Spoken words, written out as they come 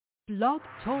Blog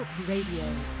Talk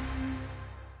Radio.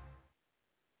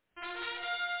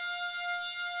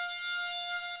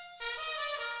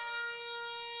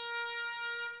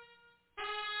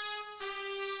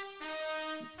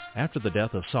 After the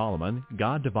death of Solomon,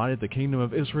 God divided the kingdom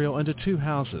of Israel into two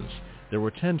houses. There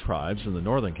were 10 tribes in the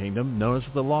northern kingdom known as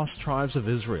the lost tribes of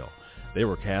Israel. They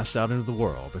were cast out into the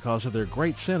world because of their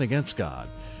great sin against God.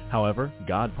 However,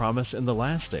 God promised in the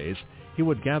last days he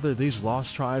would gather these lost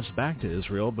tribes back to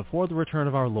Israel before the return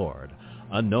of our Lord.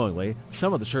 Unknowingly,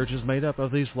 some of the churches made up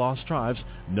of these lost tribes,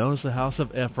 known as the house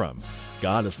of Ephraim.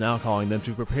 God is now calling them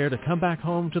to prepare to come back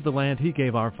home to the land he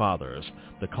gave our fathers.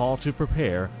 The call to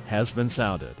prepare has been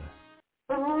sounded.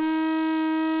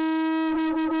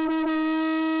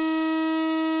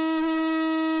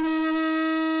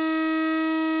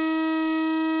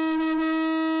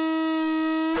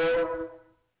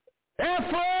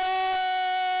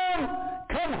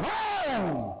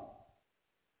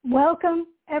 Welcome,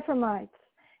 Ephraimites,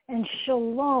 and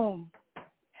Shalom.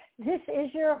 This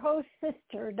is your host,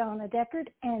 Sister Donna Deckard,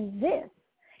 and this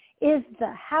is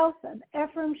the House of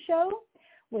Ephraim show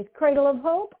with Cradle of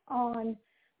Hope on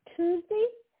Tuesday,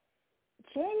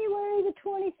 January the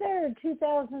 23rd,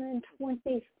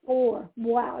 2024.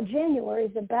 Wow, January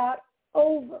is about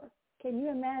over. Can you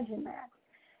imagine that?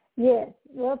 Yes.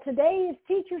 Well, today is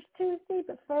Teachers Tuesday,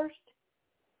 but first,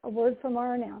 a word from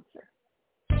our announcer.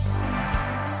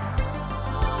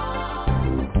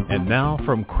 And now,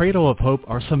 from Cradle of Hope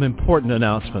are some important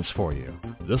announcements for you.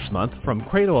 This month, from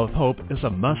Cradle of Hope is a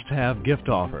must-have gift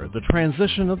offer, the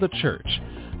transition of the church.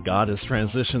 God has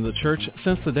transitioned the church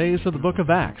since the days of the book of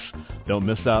Acts. Don't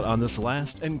miss out on this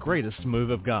last and greatest move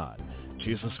of God.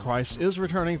 Jesus Christ is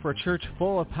returning for a church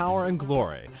full of power and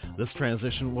glory. This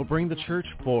transition will bring the church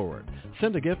forward.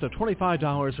 Send a gift of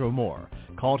 $25 or more.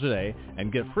 Call today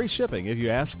and get free shipping if you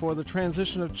ask for the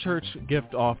Transition of Church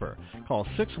gift offer. Call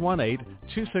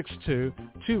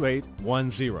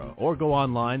 618-262-2810 or go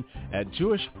online at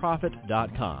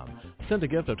jewishprophet.com. Send a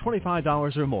gift of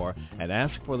 $25 or more and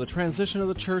ask for the Transition of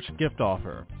the Church gift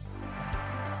offer.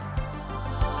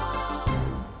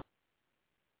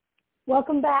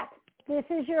 Welcome back. This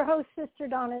is your host, Sister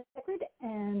Donna Deckard,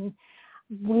 and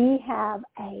we have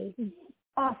an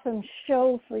awesome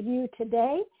show for you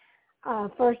today.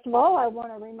 First of all, I want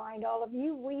to remind all of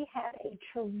you we had a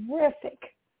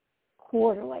terrific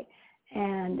quarterly.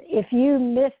 And if you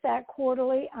missed that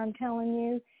quarterly, I'm telling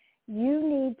you, you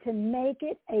need to make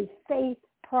it a faith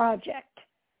project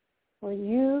for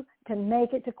you to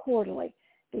make it to quarterly.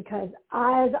 Because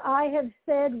as I have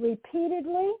said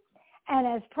repeatedly, and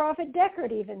as Prophet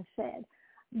Deckard even said,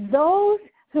 those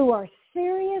who are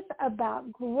serious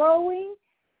about growing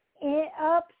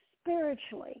up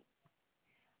spiritually,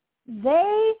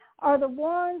 they are the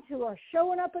ones who are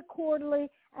showing up at quarterly,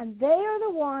 and they are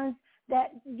the ones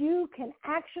that you can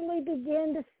actually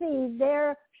begin to see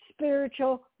their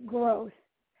spiritual growth.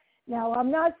 Now, I'm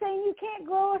not saying you can't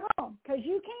grow at home, because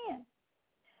you can.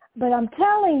 But I'm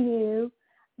telling you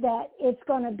that it's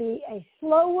going to be a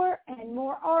slower and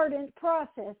more ardent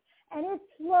process, and it's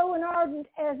slow and ardent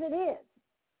as it is.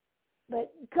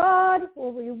 But God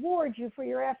will reward you for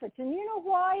your efforts. And you know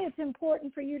why it's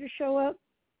important for you to show up?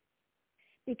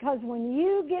 Because when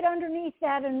you get underneath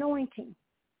that anointing,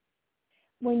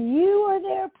 when you are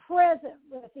there present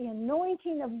with the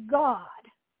anointing of God,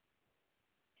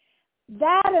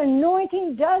 that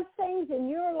anointing does things in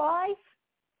your life.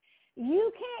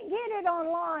 You can't get it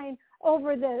online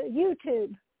over the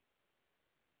YouTube.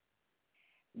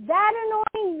 That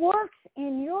anointing works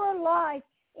in your life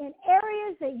in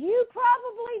areas that you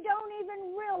probably don't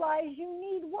even realize you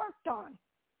need worked on.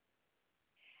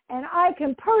 And I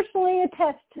can personally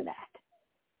attest to that.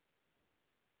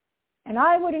 And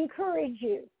I would encourage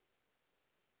you.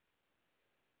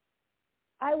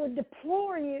 I would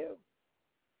deplore you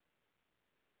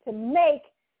to make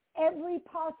every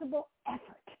possible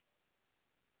effort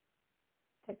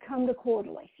to come to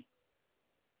quarterly.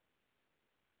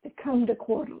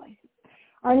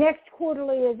 Our next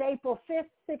quarterly is April 5th,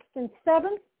 6th, and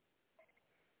 7th.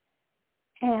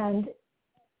 And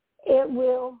it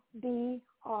will be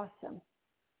awesome.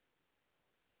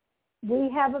 We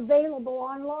have available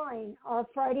online our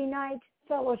Friday night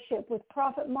fellowship with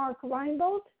Prophet Mark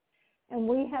Reinbold, and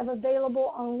we have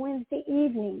available on Wednesday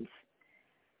evenings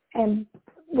and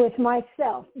with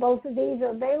myself. Both of these are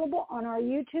available on our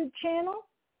YouTube channel,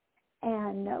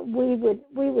 and we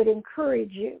would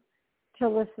encourage you to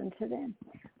listen to them.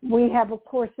 We have, of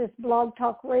course, this Blog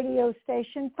Talk radio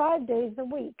station 5 days a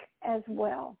week as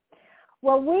well.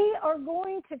 Well, we are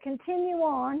going to continue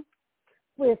on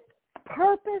with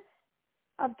Purpose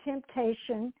of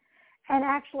Temptation And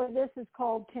actually, this is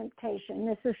called temptation.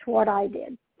 This is what I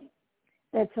did.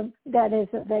 That is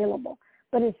available.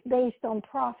 But it's based on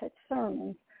prophet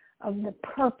sermons of the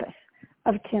purpose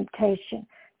of temptation.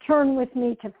 Turn with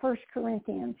me to 1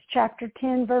 Corinthians chapter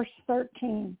 10, verse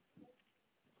 13.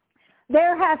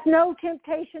 There hath no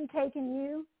temptation taken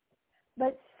you,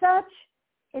 but such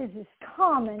is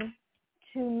common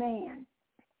to man.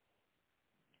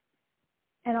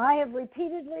 And I have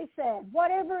repeatedly said,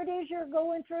 whatever it is you're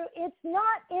going through, it's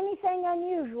not anything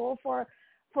unusual for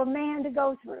man to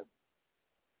go through.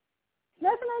 It's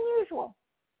nothing unusual.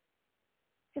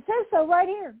 It says so right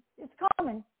here. It's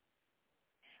common.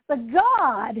 But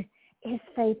God is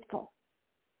faithful.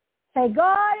 Say,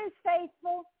 God is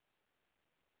faithful.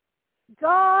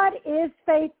 God is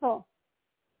faithful.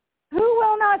 Who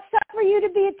will not suffer you to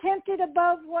be tempted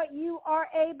above what you are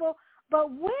able,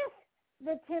 but with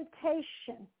the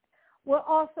temptation will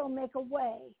also make a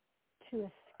way to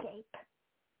escape,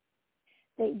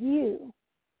 that you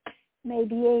may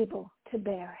be able to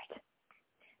bear it.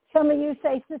 Some of you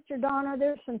say, Sister Donna,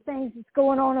 there's some things that's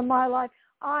going on in my life.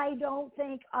 I don't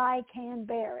think I can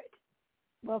bear it.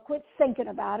 Well, quit thinking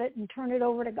about it and turn it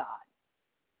over to God.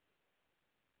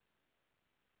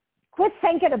 Quit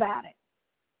thinking about it.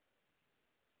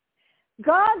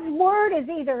 God's word is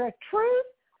either a truth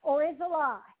or it's a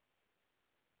lie.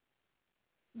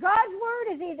 God's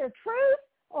word is either truth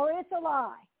or it's a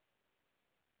lie.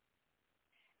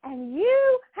 And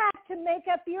you have to make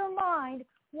up your mind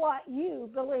what you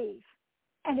believe.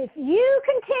 And if you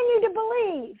continue to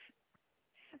believe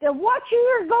that what you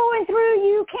are going through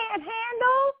you can't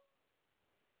handle,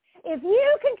 if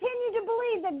you continue to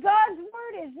believe that God's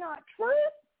word is not truth,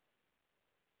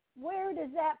 where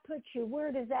does that put you?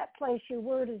 Where does that place you?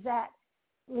 Where does that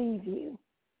leave you?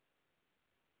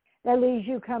 That leaves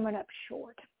you coming up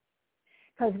short.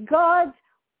 Because God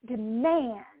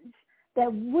demands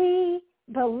that we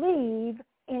believe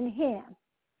in him.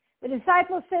 The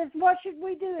disciple says, what should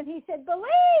we do? And he said,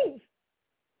 believe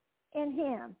in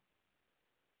him.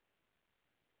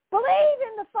 Believe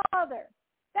in the Father.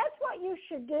 That's what you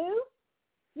should do.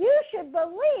 You should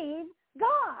believe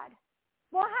God.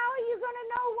 Well, how are you going to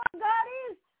know what God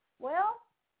is? Well,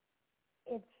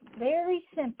 it's very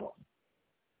simple.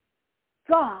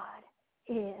 God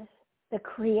is the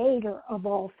creator of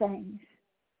all things.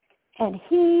 And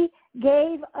he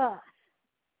gave us,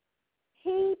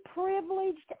 he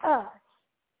privileged us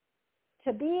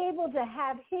to be able to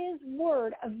have his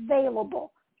word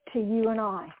available to you and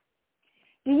I.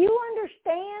 Do you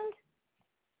understand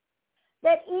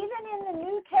that even in the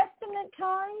New Testament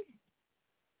times,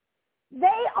 they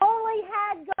only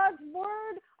had God's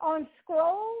word on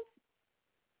scrolls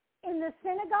in the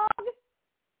synagogue?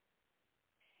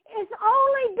 It's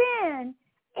only been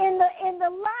in the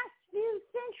last few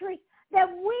centuries that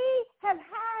we have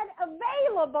had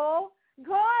available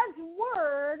God's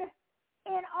word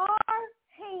in our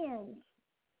hands.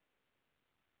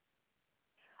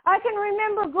 I can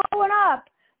remember growing up,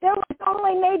 there was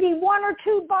only maybe one or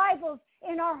two Bibles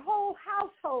in our whole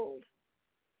household.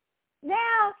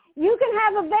 Now you can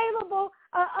have available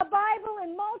a Bible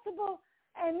in multiple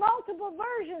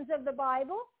versions of the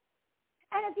Bible.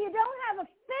 And if you don't have a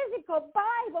physical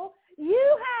Bible,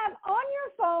 you have on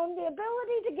your phone the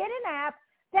ability to get an app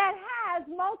that has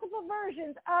multiple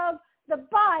versions of the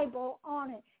Bible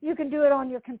on it. You can do it on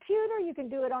your computer. You can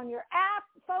do it on your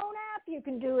phone app. You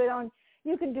can do it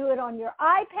on your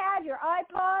iPad, your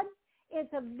iPod.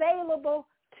 It's available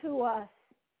to us.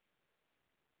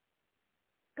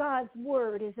 God's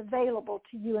word is available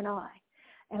to you and I.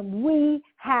 And we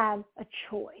have a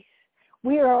choice.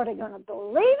 We are either going to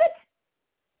believe it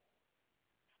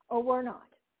or we're not.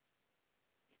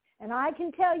 And I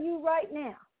can tell you right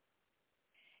now,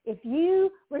 if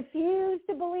you refuse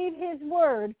to believe his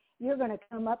word, you're going to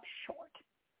come up short.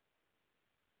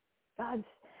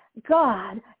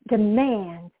 God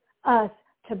demands us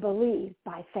to believe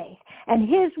by faith. And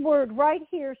his word right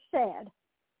here said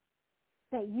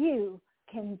that you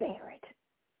can bear it.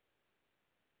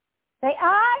 Say,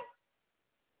 I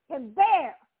can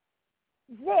bear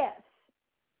this.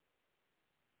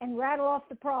 And rattle off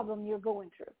the problem you're going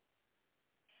through.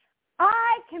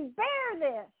 I can bear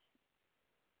this.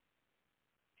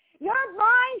 Your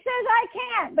mind says I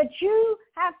can't, but you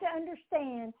have to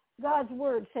understand God's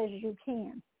word says you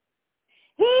can.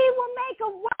 He will make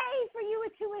a way for you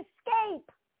to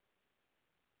escape.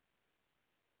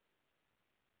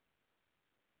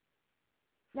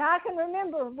 Now, I can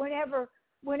remember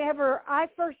whenever I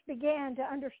first began to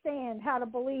understand how to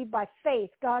believe by faith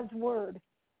God's word.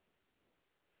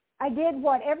 I did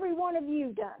what every one of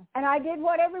you done, and I did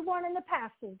what everyone in the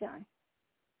past has done.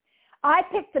 I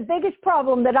picked the biggest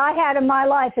problem that I had in my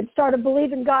life and started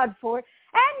believing God for it,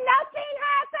 and nothing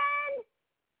happened.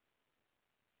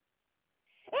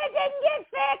 It didn't get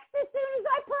fixed as soon as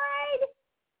I prayed.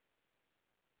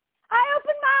 I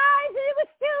opened my eyes and it was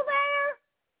still there.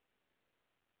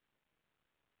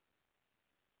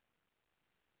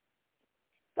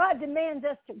 God demands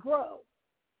us to grow.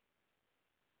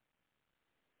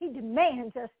 He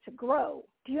demands us to grow.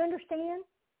 Do you understand?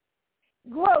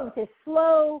 Growth is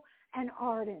slow and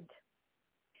ardent.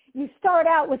 You start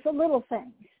out with the little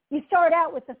things. You start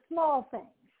out with the small things.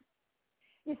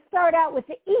 You start out with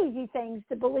the easy things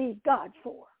to believe God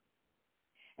for.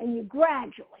 And you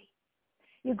gradually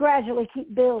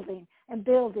keep building and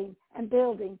building and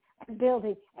building and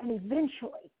building. And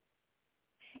eventually,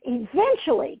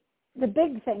 the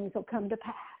big things will come to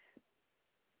pass.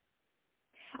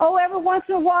 Oh, every once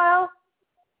in a while,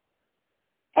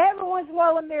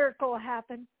 a miracle will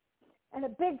happen. And a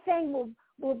big thing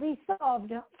will be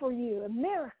solved for you. A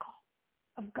miracle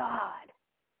of God.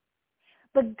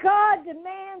 But God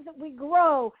demands that we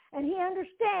grow. And he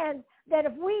understands that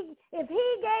if he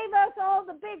gave us all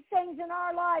the big things in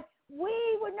our life,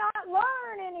 we would not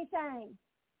learn anything.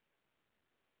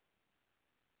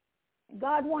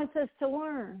 God wants us to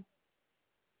learn.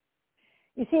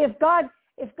 You see, if God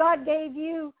gave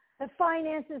you the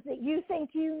finances that you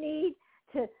think you need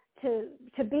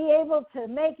to be able to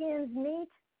make ends meet,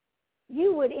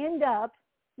 you would end up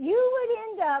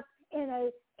in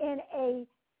a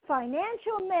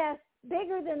financial mess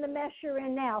bigger than the mess you're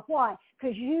in now. Why?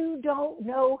 Because you don't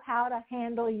know how to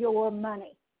handle your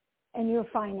money and your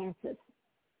finances.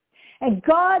 And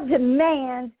God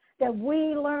demands that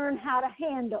we learn how to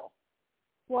handle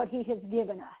what he has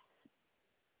given us.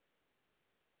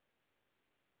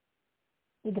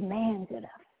 He demands it of us.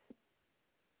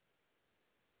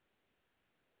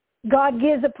 God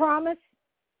gives a promise.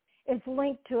 It's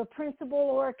linked to a principle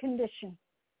or a condition,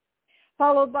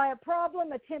 followed by a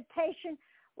problem, a temptation,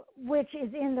 which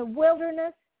is in the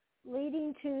wilderness,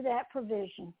 leading to that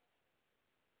provision.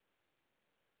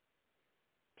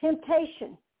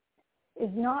 Temptation is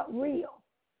not real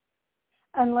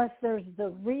unless there's the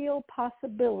real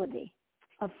possibility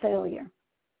of failure.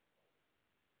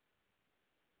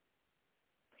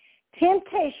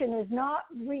 Temptation is not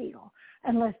real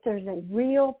unless there's a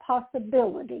real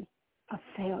possibility of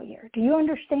failure. Do you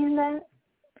understand that?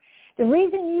 The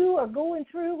reason you are going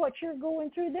through what you're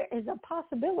going through, there is a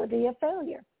possibility of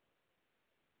failure.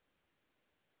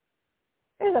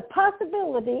 There's a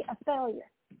possibility of failure.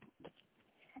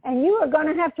 And you are going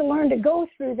to have to learn to go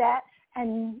through that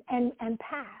and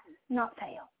pass, not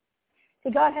fail.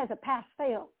 See, God has a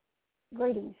pass-fail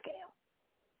grading scale.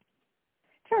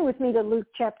 Turn with me to Luke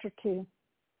chapter 2.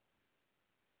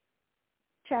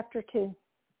 Chapter 2.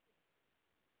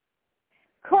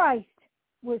 Christ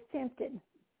was tempted.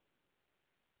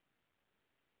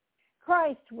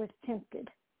 Christ was tempted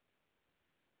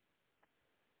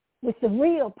with the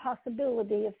real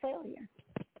possibility of failure.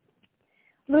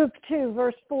 Luke 2,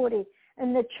 verse 40.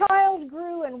 And the child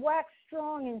grew and waxed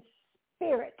strong in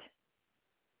spirit.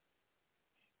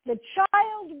 The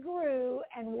child grew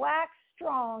and waxed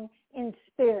strong in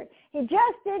spirit. He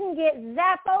just didn't get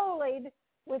zapolied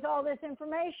with all this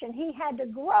information. He had to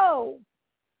grow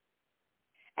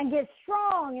and get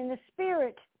strong in the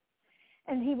spirit.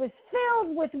 And he was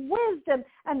filled with wisdom,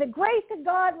 and the grace of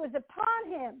God was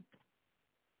upon him.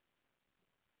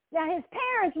 Now, his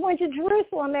parents went to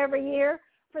Jerusalem every year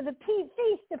for the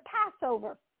feast of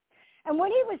Passover. And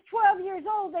when he was 12 years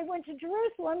old, they went to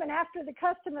Jerusalem, and after the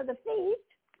custom of the feast,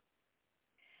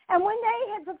 and when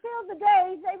they had fulfilled the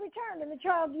days, they returned, and the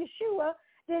child Yeshua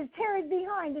tarried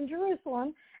behind in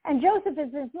Jerusalem, and Joseph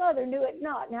and his mother knew it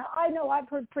not. Now, I know I've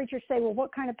heard preachers say, well,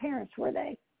 what kind of parents were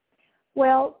they?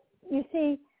 Well, you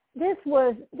see, this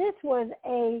was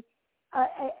a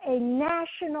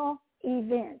national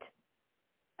event,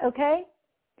 okay?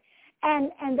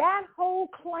 And that whole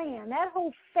clan, that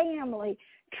whole family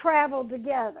traveled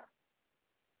together.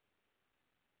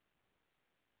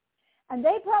 And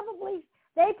they probably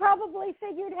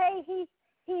figured, hey,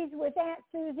 he's with Aunt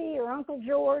Susie or Uncle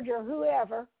George or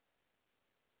whoever.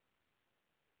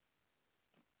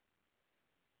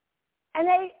 And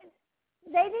they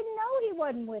didn't know he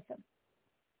wasn't with them.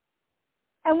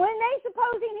 And when they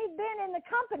supposing he'd been in the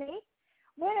company,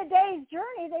 went a day's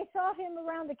journey, they saw him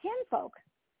around the kinfolk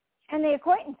and the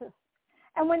acquaintances.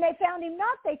 And when they found him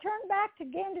not, they turned back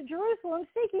again to Jerusalem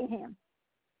seeking him.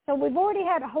 So we've already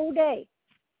had a whole day.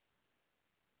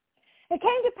 It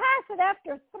came to pass that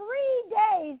after 3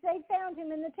 days, they found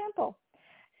him in the temple,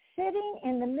 sitting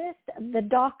in the midst of the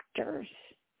doctors,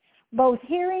 both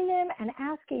hearing them and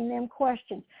asking them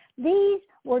questions. These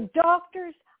were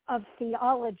doctors of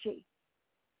theology.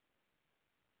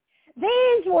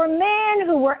 These were men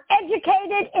who were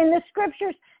educated in the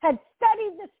Scriptures, had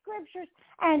studied the Scriptures,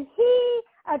 and he,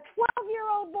 a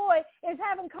 12-year-old boy, is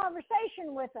having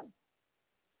conversation with them.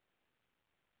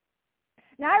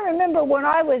 Now, I remember when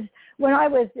I was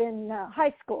in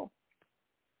high school,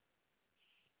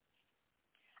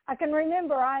 I can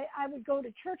remember I would go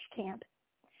to church camp,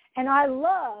 and I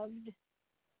loved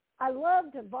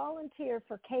to volunteer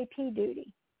for KP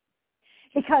duty,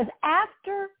 because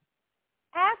after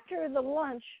the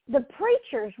lunch, the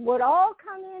preachers would all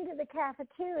come into the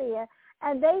cafeteria,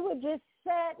 and they would just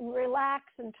sit and relax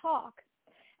and talk.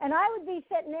 And I would be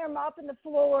sitting there mopping the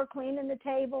floor, cleaning the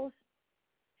tables.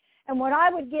 And when I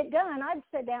would get done, I'd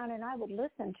sit down and I would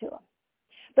listen to them.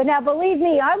 But now, believe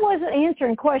me, I wasn't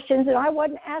answering questions and I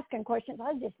wasn't asking questions.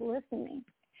 I was just listening.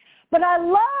 But I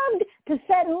loved to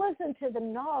sit and listen to the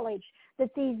knowledge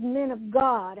that these men of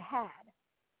God had.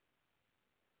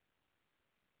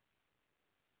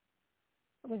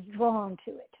 I was drawn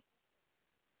to it.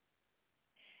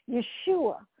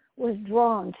 Yeshua was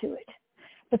drawn to it.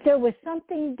 But there was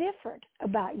something different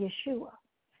about Yeshua.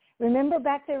 Remember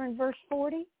back there in verse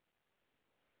 40?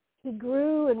 He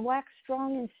grew and waxed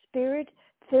strong in spirit,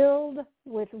 filled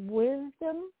with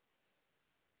wisdom.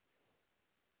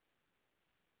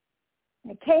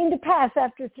 And it came to pass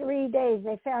after 3 days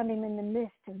they found him in the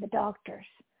midst of the doctors,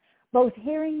 both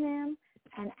hearing them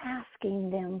and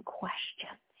asking them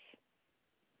questions.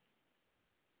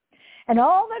 And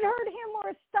all that heard him were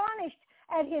astonished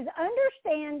at his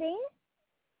understanding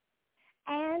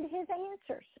and his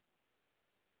answers.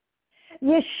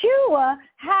 Yeshua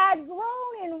had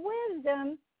grown in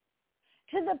wisdom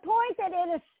to the point that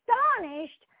it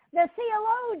astonished the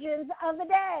theologians of the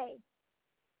day.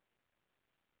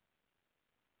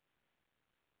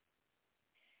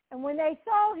 And when they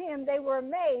saw him, they were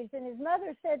amazed. And his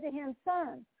mother said to him,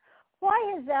 Son,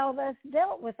 why hast thou thus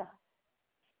dealt with us?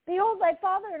 Behold, thy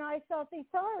father and I sought thee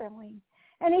sorrowing.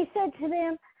 And he said to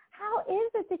them, How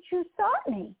is it that you sought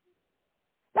me?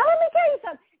 Now let me tell you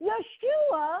something.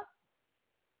 Yeshua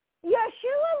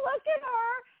looked at her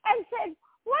and said,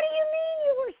 What do you mean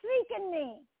you were seeking me?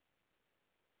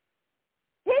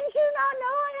 Didn't you not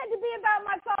know I had to be about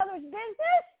my Father's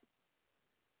business?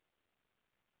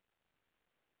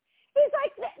 He's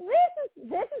like,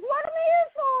 this is what I'm here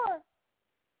for.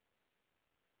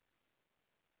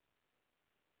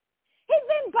 He's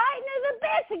been biting at the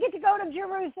bit to get to go to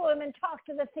Jerusalem and talk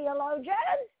to the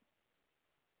theologians.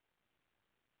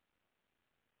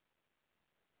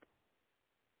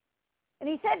 And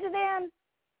he said to them,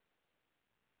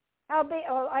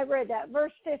 I read that,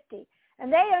 verse 50.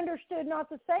 And they understood not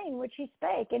the saying which he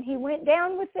spake. And he went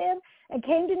down with them and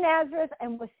came to Nazareth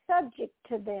and was subject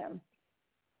to them.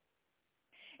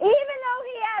 Even though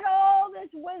he had all this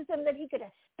wisdom that he could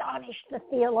astonish the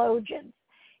theologians,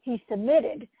 he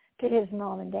submitted to his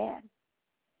mom and dad.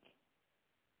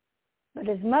 But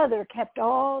his mother kept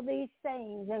all these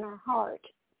sayings in her heart.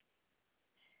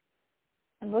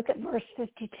 And look at verse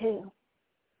 52.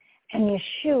 And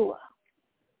Yeshua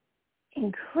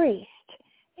increased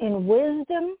in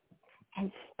wisdom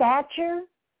and stature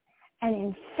and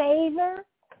in favor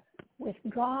with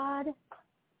God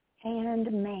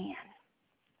and man.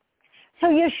 So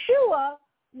Yeshua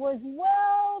was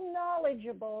well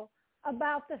knowledgeable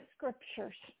about the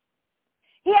Scriptures.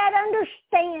 He had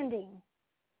understanding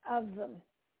of them.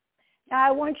 Now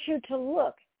I want you to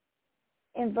look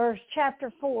in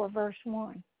chapter 4, verse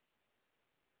 1.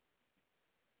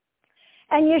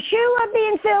 And Yeshua,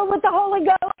 being filled with the Holy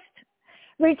Ghost,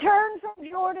 returned from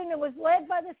Jordan and was led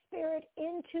by the Spirit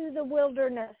into the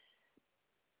wilderness,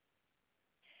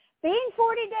 being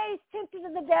 40 days tempted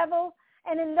of the devil.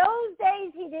 And in those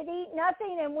days he did eat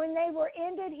nothing, and when they were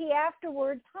ended, he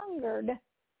afterwards hungered.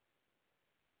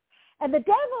 And the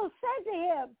devil said to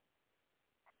him,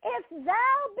 If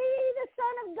thou be the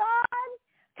Son of God,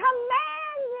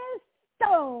 command this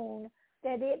stone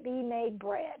that it be made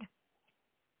bread.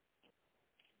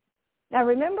 Now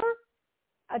remember,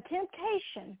 a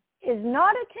temptation is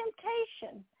not a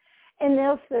temptation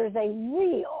unless there's a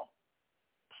real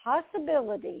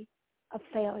possibility of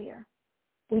failure.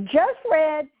 We just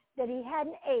read that he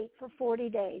hadn't ate for 40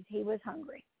 days. He was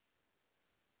hungry.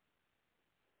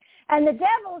 And the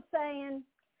devil's saying,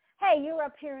 hey, you're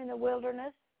up here in the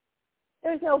wilderness.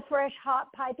 There's no fresh,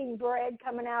 hot, piping bread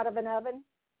coming out of an oven.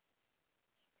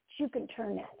 You can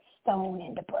turn that stone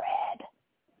into bread.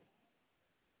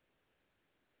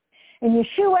 And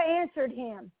Yeshua answered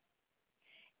him,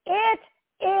 It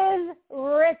is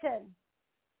written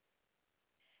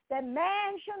that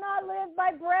man shall not live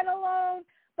by bread alone,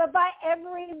 but by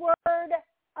every word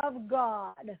of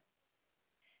God.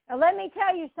 Now let me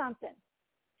tell you something.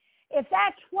 If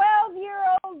that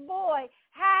 12-year-old boy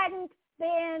hadn't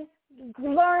been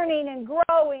learning and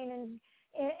growing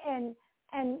and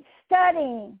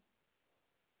studying,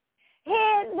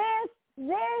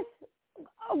 this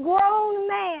grown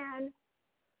man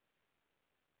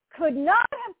could not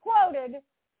have quoted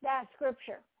that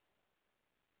scripture.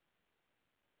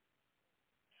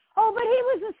 Oh, but he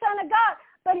was the Son of God.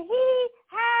 But he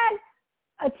had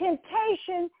a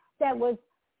temptation that was,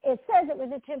 it says it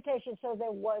was a temptation, so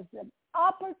there was the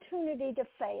opportunity to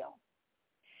fail.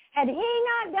 Had he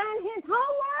not done his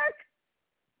homework,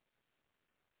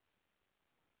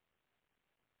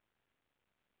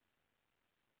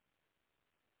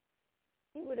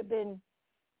 he would have been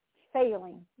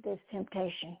failing this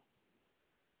temptation.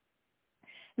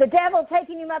 The devil,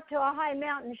 taking him up to a high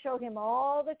mountain, showed him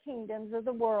all the kingdoms of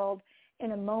the world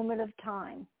in a moment of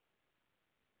time.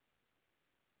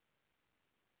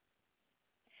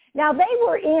 Now, they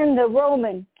were in the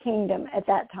Roman kingdom at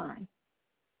that time.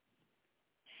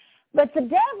 But the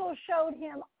devil showed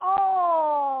him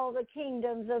all the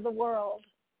kingdoms of the world,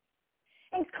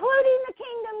 including the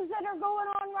kingdoms that are going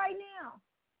on right now.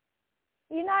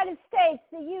 The United States,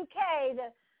 the UK,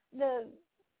 the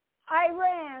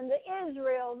Iran, the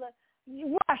Israel, the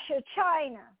Russia,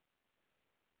 China.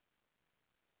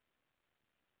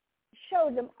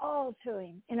 Showed them all to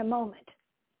him in a moment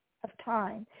of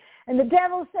time. And the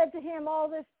devil said to him, all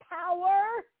this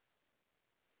power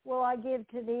will I give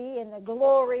to thee, and the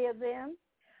glory of them,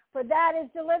 for that is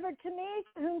delivered to me,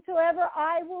 to whomsoever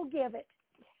I will give it.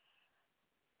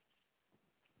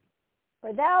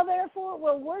 For thou therefore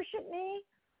wilt worship me,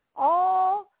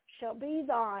 all shall be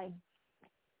thine.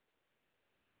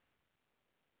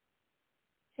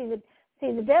 See,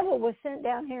 the devil was sent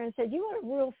down here and said, you want to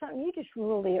rule something, you just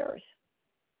rule the earth.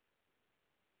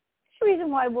 That's the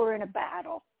reason why we're in a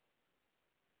battle.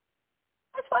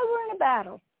 That's why we're in a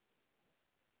battle.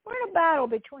 We're in a battle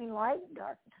between light and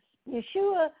darkness.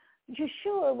 Yeshua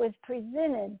was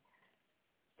presented.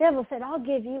 The devil said, I'll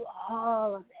give you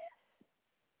all of this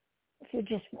if you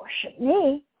just worship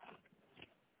me.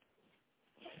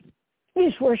 You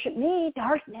just worship me,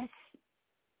 darkness.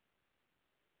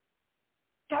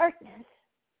 Darkness.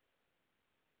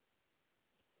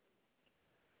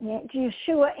 Yet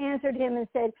Yeshua answered him and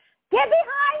said, get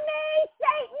behind me,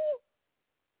 Satan!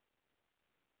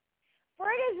 For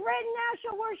it is written, thou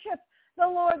shalt worship the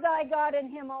Lord thy God,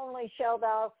 and him only shalt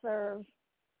thou serve.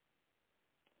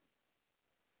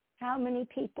 How many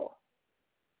people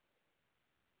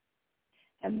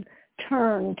have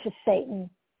turned to Satan,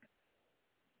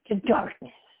 to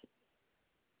darkness?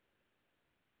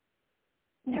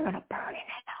 And they're going to burn in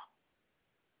hell.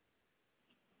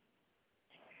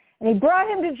 And he brought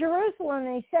him to Jerusalem,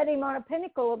 and he set him on a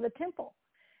pinnacle of the temple.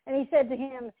 And he said to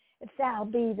him, if thou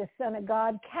be the Son of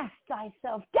God, cast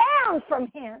thyself down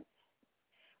from hence.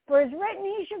 For it is written,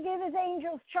 he shall give his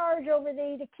angels charge over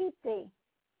thee to keep thee.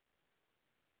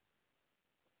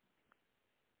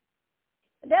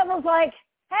 The devil's like,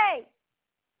 hey,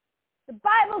 the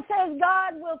Bible says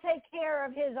God will take care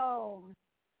of his own.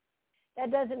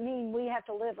 That doesn't mean we have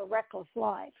to live a reckless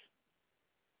life.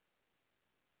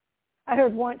 I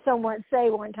heard someone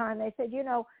say one time, they said,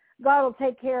 God will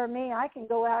take care of me. I can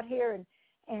go out here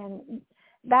and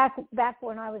back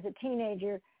when I was a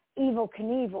teenager, Evel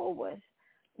Knievel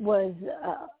was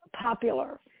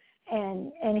popular,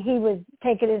 and he was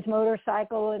taking his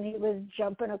motorcycle and he was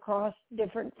jumping across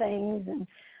different things, and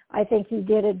I think he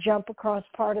did a jump across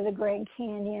part of the Grand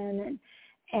Canyon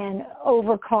and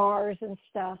over cars and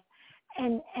stuff,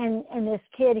 and this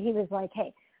kid, he was like,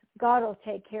 hey, God will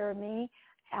take care of me.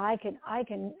 I can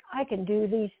do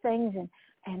these things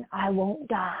and I won't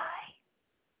die.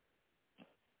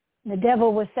 And the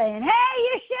devil was saying, hey,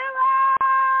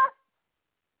 Yeshua,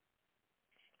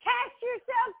 cast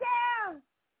yourself down.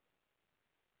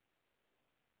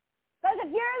 Because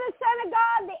if you're the Son of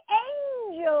God, the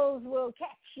angels will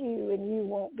catch you and you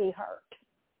won't be hurt.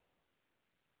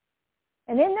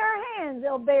 And in their hands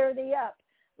they'll bear thee up,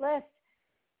 lest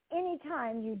any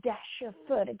time you dash your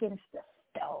foot against the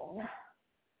stone.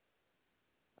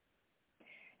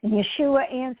 And Yeshua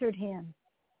answered him,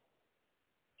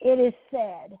 it is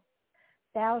said,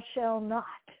 thou shalt not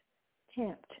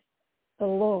tempt the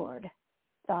Lord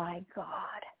thy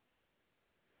God.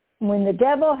 When the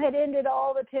devil had ended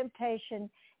all the temptation,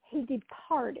 he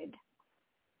departed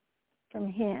from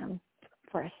him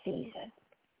for a season.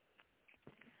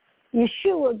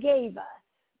 Yeshua gave us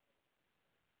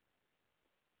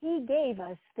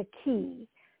the key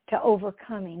to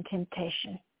overcoming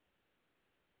temptation.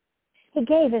 He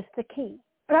gave us the key.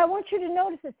 But I want you to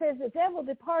notice it says the devil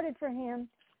departed from him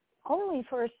only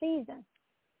for a season.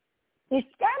 He's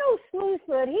got no smooth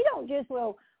foot. He don't just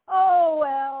go, oh,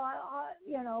 well,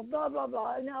 blah, blah,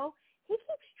 blah. No, he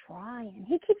keeps trying.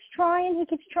 He keeps trying. He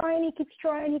keeps trying. He keeps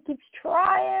trying. He keeps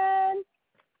trying.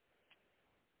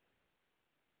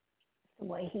 That's the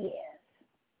way he is.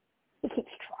 He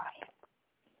keeps trying.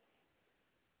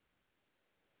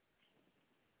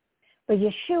 But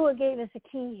Yeshua gave us a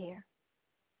key here.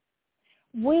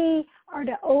 We are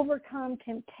to overcome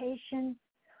temptation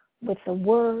with the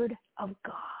Word of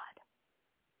God.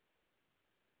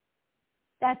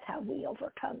 That's how we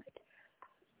overcome it.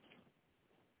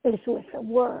 It's with the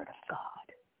Word of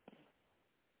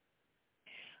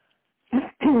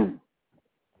God.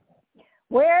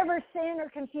 Wherever sin or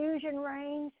confusion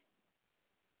reigns,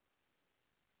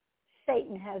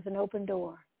 Satan has an open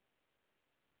door.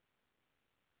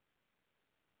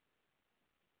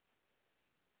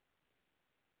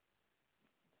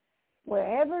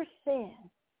 Wherever sin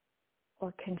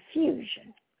or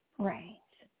confusion reigns,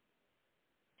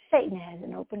 Satan has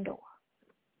an open door.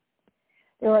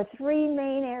 There are three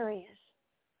main areas.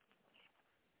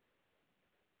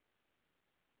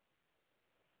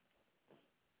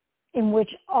 In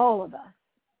which all of us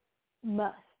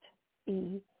must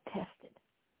be tested.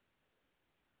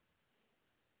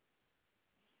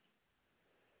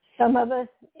 Some of us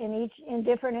in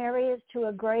different areas to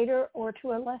a greater or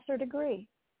to a lesser degree.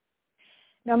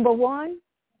 Number one,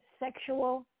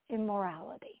 sexual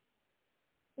immorality.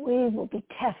 We will be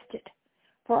tested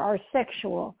for our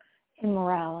sexual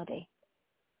immorality.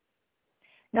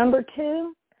 Number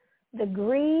two, the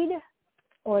greed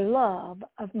or love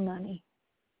of money.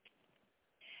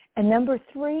 And number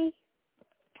three,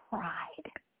 pride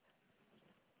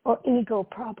or ego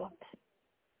problems.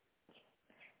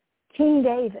 King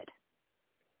David,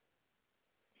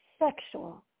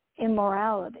 sexual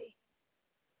immorality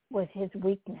was his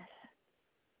weakness.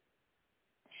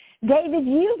 David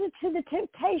yielded to the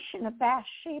temptation of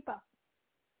Bathsheba.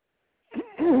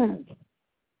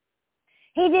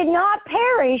 He did not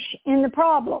perish in the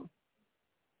problem.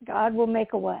 God will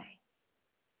make a way.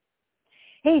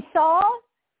 He saw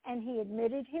and he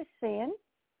admitted his sin.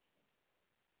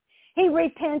 He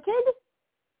repented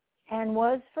and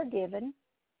was forgiven,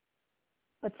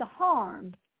 but the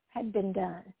harm had been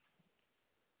done.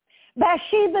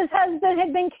 Bathsheba's husband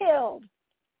had been killed,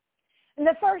 and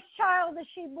the first child that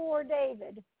she bore,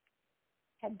 David,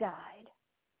 had died.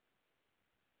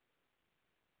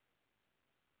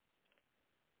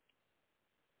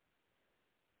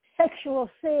 Sexual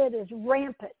sin is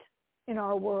rampant in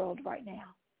our world right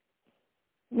now.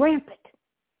 Rampant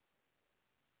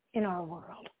in our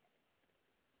world.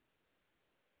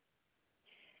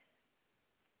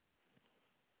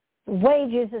 The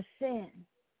wages of sin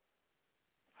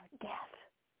are death.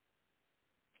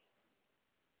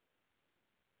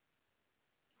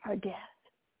 Are death.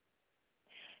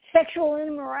 Sexual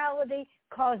immorality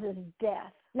causes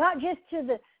death, not just to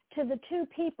the two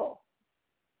people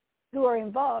who are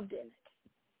involved in it.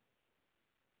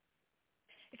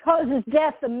 It causes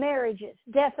death of marriages,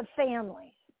 death of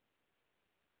families.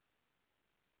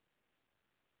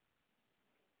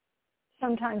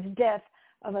 Sometimes death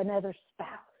of another spouse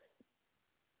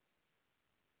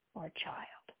or a child.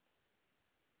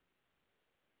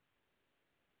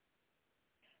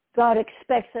 God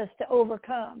expects us to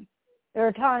overcome. There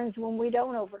are times when we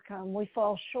don't overcome. We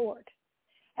fall short,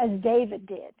 as David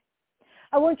did.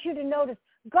 I want you to notice,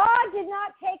 God did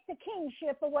not take the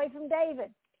kingship away from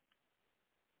David.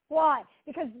 Why?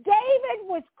 Because David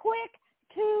was quick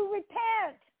to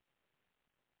repent.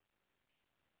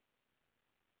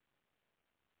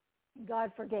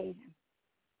 God forgave him.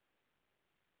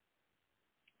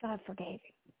 God forgave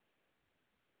him.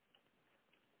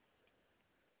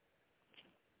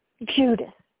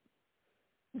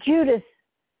 Judas,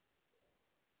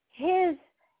 his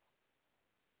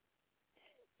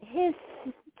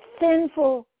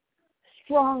sinful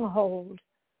stronghold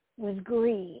was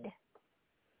greed,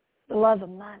 the love of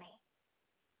money.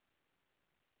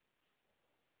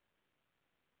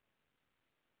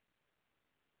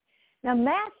 Now,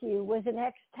 Matthew was an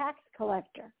ex-tax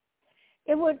collector.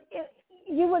 You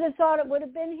would have thought it would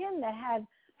have been him that had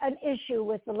an issue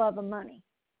with the love of money.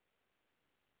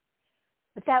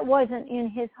 But that wasn't in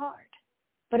his heart.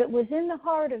 But it was in the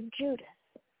heart of Judas,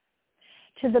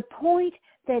 to the point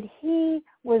that he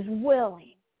was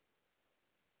willing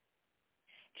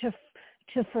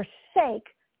to forsake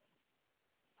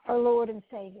our Lord and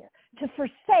Savior, to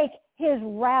forsake his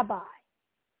rabbi.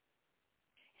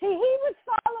 See, he was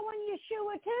following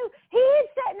Yeshua too. He had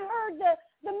sat and heard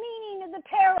the meaning of the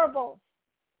parables.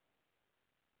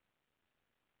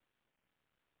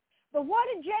 But what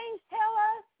did James tell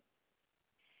us?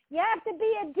 You have to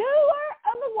be a doer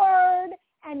of the word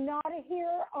and not a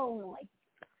hearer only.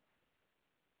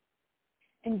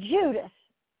 And Judas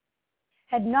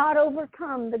had not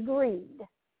overcome the greed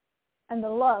and the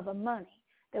love of money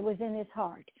that was in his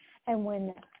heart. And when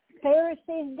the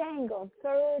Pharisees dangled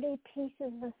 30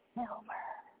 pieces of silver,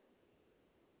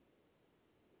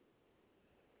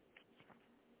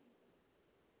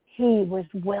 he was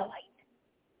willing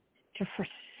to forsake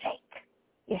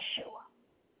Yeshua.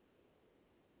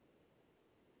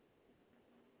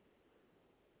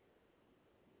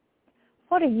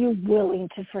 What are you willing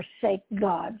to forsake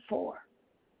God for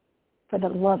the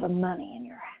love of money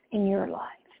in your life?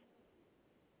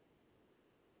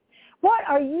 What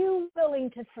are you willing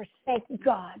to forsake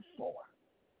God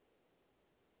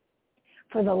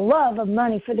for the love of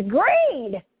money, for the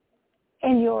greed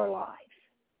in your life?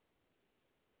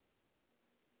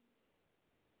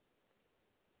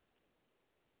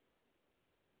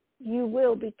 You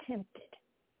will be tempted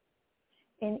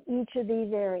in each of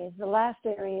these areas. The last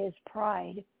area is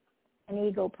pride, an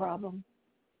ego problem.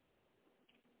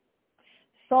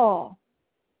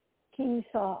 King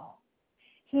Saul,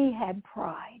 he had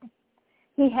pride.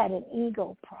 He had an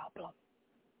ego problem.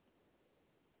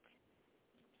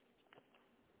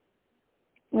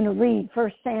 I'm going to read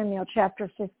 1 Samuel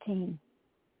chapter 15.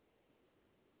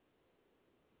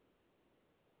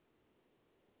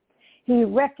 He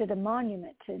erected a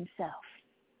monument to himself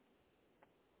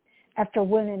after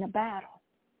winning a battle.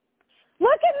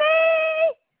 Look at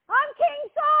me! I'm King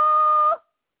Saul!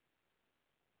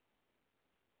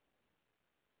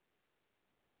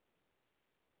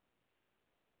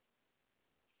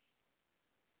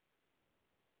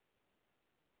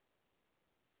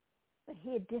 But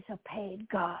he had disobeyed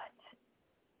God's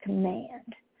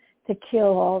command to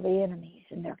kill all the enemies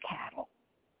and their cattle.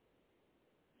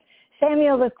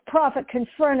 Samuel the prophet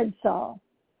confronted Saul,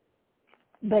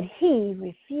 but he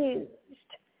refused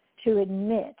to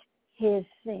admit his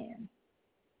sin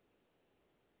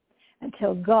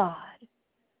until God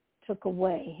took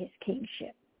away his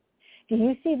kingship. Do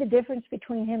you see the difference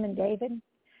between him and David?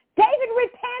 David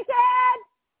repented!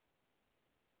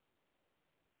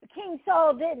 But King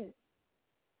Saul didn't.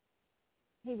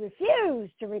 He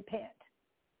refused to repent.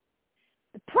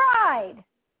 The pride.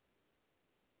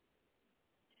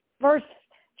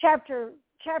 Chapter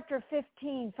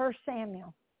 15, 1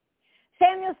 Samuel.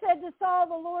 Samuel said to Saul,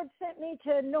 the Lord sent me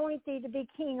to anoint thee to be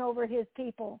king over his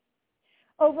people,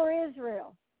 over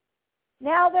Israel.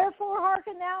 Now therefore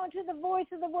hearken thou unto the voice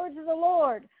of the words of the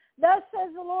Lord. Thus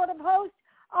says the Lord of hosts,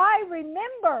 I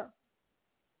remember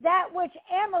that which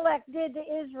Amalek did to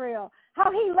Israel,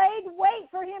 how he laid wait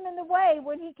for him in the way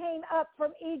when he came up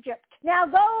from Egypt. Now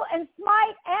go and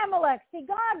smite Amalek. See,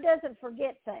 God doesn't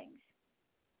forget things.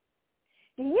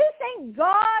 Do you think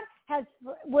God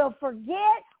will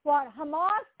forget what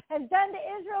Hamas has done to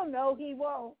Israel? No, he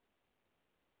won't.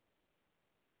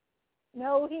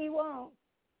 No, he won't.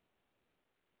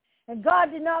 And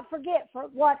God did not forget for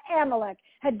what Amalek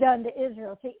had done to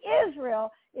Israel. See,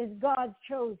 Israel is God's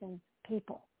chosen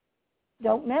people.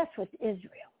 Don't mess with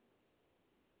Israel.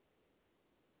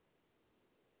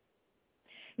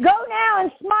 Go now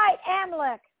and smite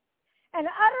Amalek and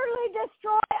utterly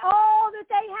destroy all that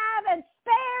they have and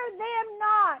spare them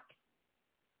not.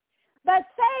 But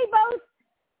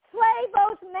slay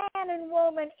both man and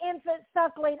woman, infant,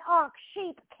 suckling, ox,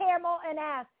 sheep, camel, and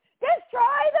ass.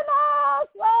 Destroy them all,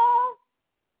 Saul.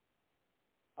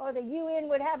 Oh, the UN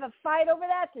would have a fight over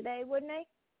that today, wouldn't they?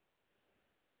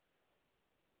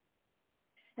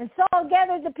 And Saul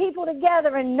gathered the people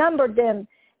together and numbered them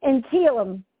in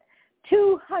Telem,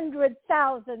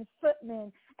 200,000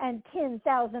 footmen and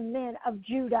 10,000 men of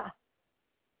Judah.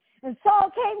 And Saul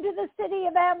came to the city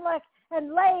of Amalek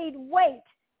and laid wait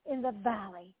in the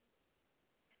valley.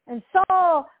 And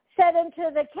Saul said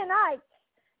unto the Kenites,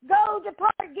 Go,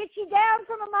 depart, get ye down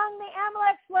from among the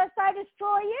Amaleks, lest I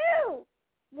destroy you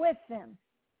with them.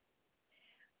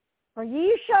 For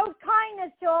ye showed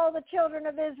kindness to all the children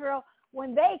of Israel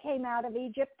when they came out of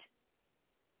Egypt.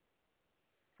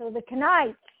 So the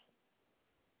Kenites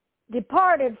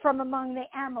departed from among the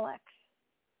Amaleks.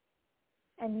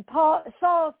 And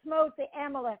Saul smote the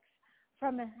Amaleks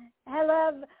from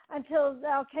Heleb until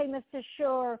thou camest to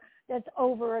shore that's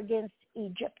over against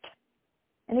Egypt.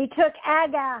 And he took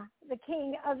Agag, the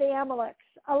king of the Amaleks,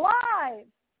 alive.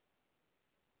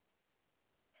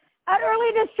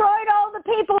 Utterly destroyed all the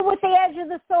people with the edge of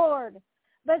the sword.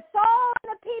 But Saul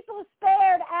and the people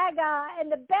spared Agag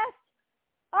and the best,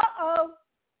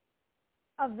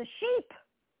 of the sheep,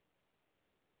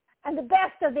 and the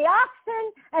best of the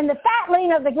oxen, and the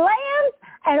fatling of the lambs,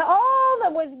 and all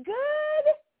that was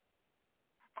good,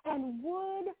 and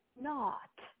would not,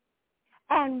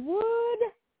 and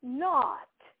would not,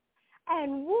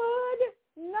 and would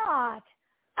not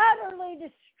utterly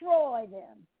destroy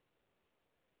them.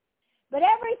 But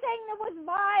everything that was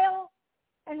vile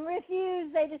and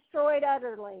refused, they destroyed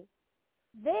utterly.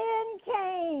 Then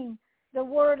came the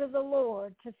word of the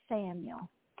Lord to Samuel.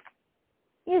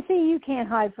 You see, you can't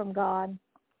hide from God.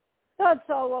 God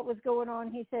saw what was going on.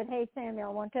 He said, hey, Samuel,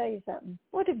 I want to tell you something.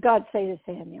 What did God say to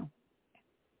Samuel?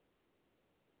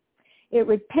 It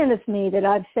repenteth me that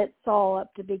I've set Saul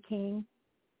up to be king,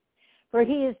 for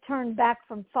he has turned back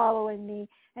from following me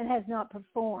and has not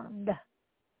performed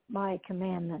my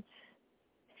commandments.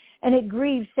 And it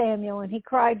grieved Samuel, and he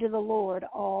cried to the Lord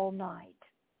all night.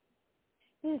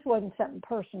 This wasn't something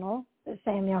personal that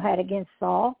Samuel had against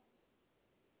Saul.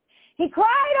 He cried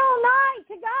all night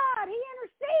to God. He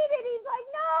interceded. He's like,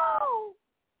 no,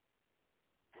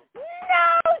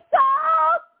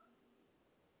 Saul.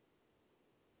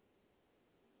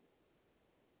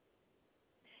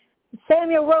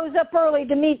 Samuel rose up early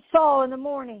to meet Saul in the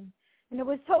morning. And it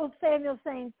was told Samuel,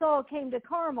 saying, Saul came to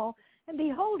Carmel, and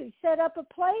behold, he set up a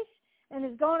place and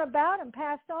has gone about and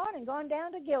passed on and gone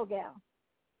down to Gilgal.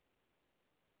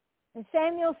 And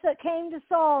Samuel came to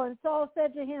Saul, and Saul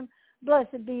said to him,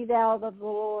 blessed be thou of the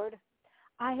Lord.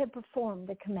 I have performed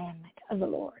the commandment of the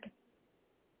Lord.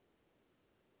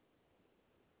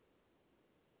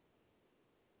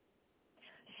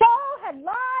 Saul had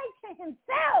lied to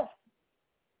himself.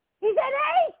 He said,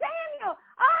 hey, Samuel,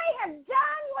 I have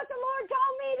done what the Lord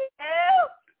told me to do.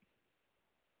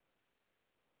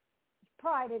 His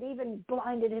pride had even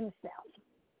blinded himself.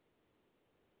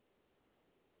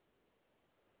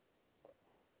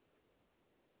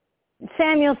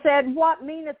 Samuel said, what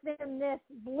meaneth then this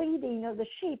bleating of the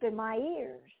sheep in my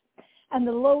ears and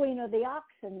the lowing of the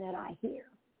oxen that I hear?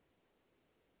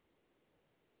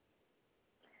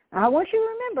 I want you to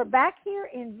remember back here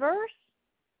in verse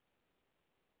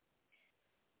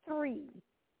 3,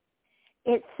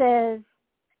 it says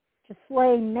to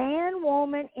slay man,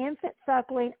 woman, infant,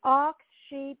 suckling, ox,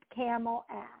 sheep, camel,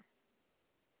 ass.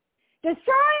 Destroy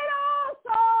it all,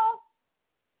 Saul.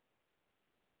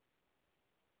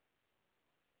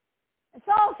 And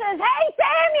Saul says, hey,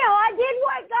 Samuel, I did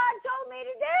what God told me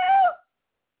to do.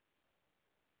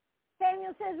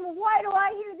 Samuel says, well, why do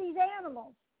I hear these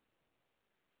animals?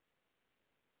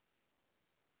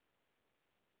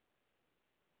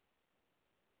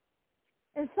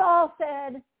 And Saul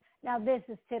said, now this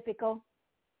is typical,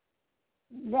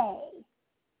 they.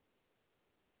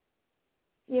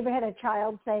 You ever had a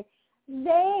child say,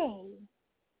 they?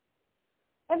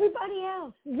 Everybody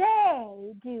else,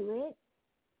 they do it.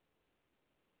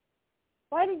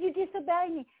 Why did you disobey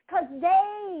me? Because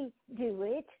they do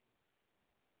it.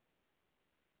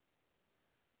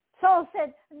 Saul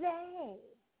said, they.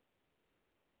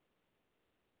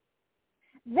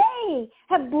 They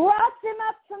have brought them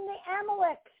up from the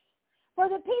Amalekites, for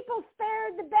the people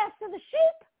spared the best of the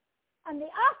sheep and the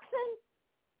oxen.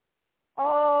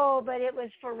 Oh, but it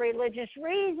was for religious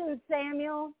reasons,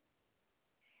 Samuel.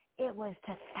 It was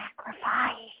to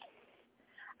sacrifice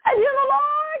unto the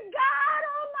Lord God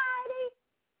Almighty.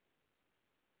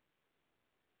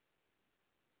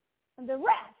 And the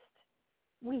rest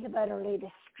we have utterly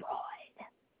destroyed.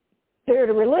 Spirit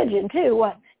of religion, too,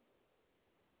 wasn't it?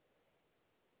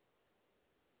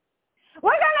 We're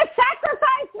going to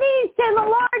sacrifice these to the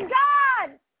Lord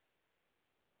God.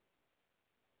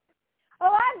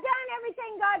 Oh, I've done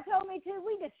everything God told me to.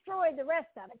 We destroyed the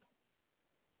rest of it.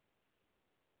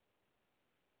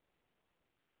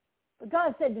 But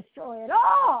God said destroy it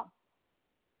all.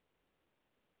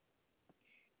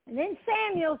 And then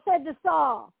Samuel said to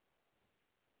Saul,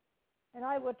 and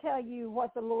I will tell you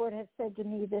what the Lord has said to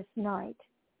me this night.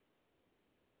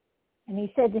 And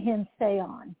he said to him, say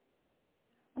on.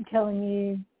 I'm telling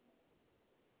you,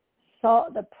 Saul,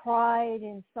 the pride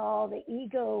in Saul, the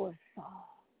ego of Saul.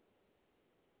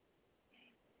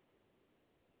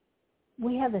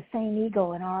 We have the same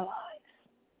ego in our lives.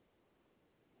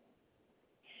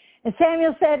 And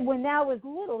Samuel said, when thou wast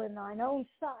little in thine own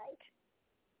sight,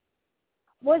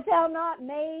 was thou not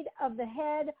made of the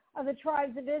head of the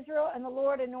tribes of Israel, and the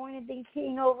Lord anointed thee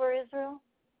king over Israel?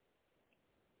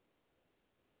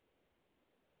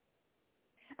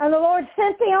 And the Lord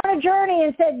sent thee on a journey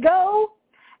and said, go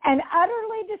and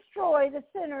utterly destroy the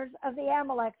sinners of the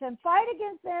Amalekites and fight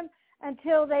against them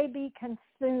until they be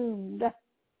consumed.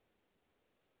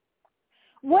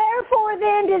 Wherefore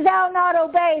then did thou not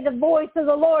obey the voice of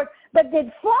the Lord, but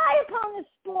did fly upon the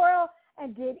spoil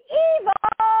and did evil?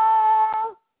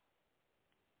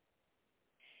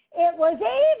 It was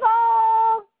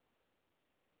evil.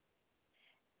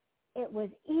 It was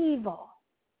evil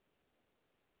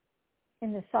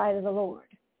in the sight of the Lord.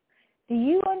 Do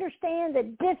you understand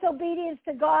that disobedience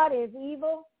to God is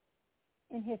evil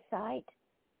in his sight?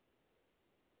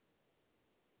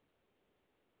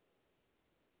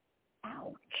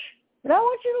 Ouch. But I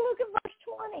want you to look at verse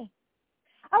 20.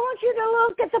 I want you to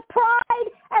look at the pride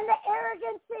and the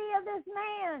arrogancy of this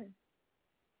man.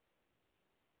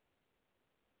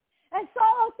 And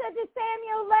Saul said to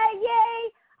Samuel,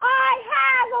 yea, I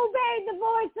have obeyed the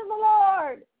voice of the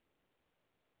Lord.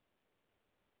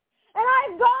 And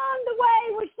I've gone the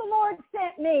way which the Lord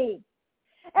sent me.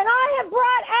 And I have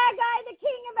brought Agag, the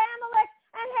king of Amalek,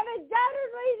 and have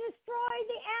undoubtedly destroyed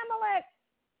the Amaleks.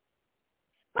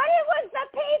 But it was the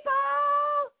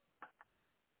people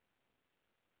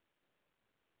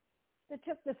that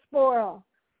took the spoil,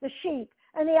 the sheep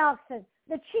and the oxen,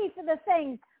 the chief of the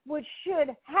things which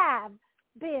should have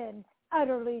been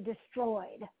utterly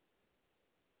destroyed.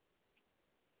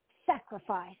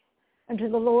 Sacrifice unto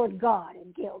the Lord God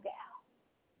in Gilgal.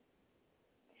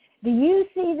 Do you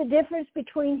see the difference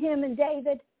between him and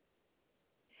David?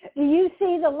 Do you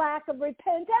see the lack of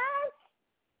repentance?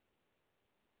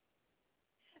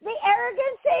 The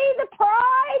arrogancy, the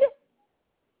pride?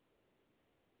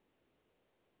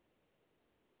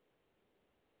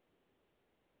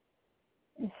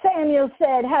 And Samuel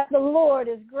said, hath the Lord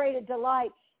as great a delight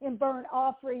in burnt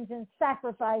offerings and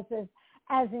sacrifices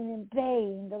as in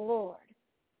obeying the Lord,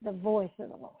 the voice of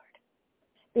the Lord.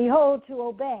 Behold, to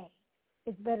obey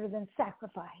is better than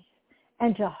sacrifice,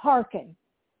 and to hearken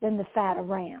than the fat of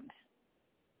rams.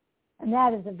 And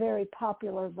that is a very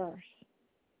popular verse.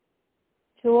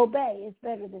 To obey is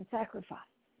better than sacrifice.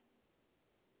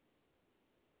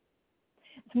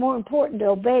 It's more important to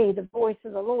obey the voice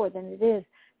of the Lord than it is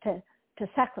to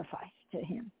sacrifice to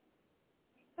him.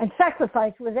 And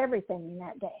sacrifice was everything in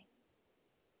that day.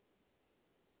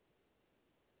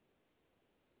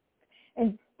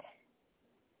 And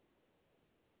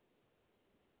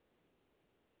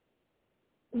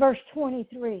verse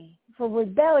 23, for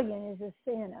rebellion is a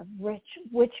sin of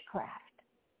witchcraft.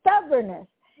 Stubbornness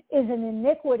is an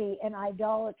iniquity and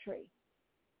idolatry.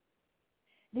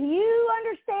 Do you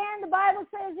understand? The Bible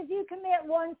says if you commit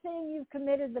one sin, you've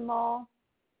committed them all.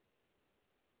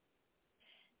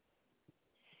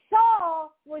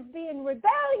 Saul was being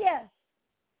rebellious,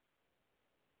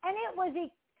 and it was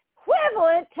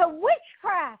equivalent to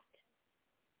witchcraft.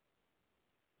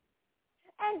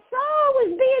 And Saul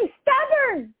was being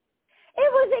stubborn. It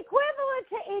was equivalent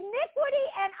to iniquity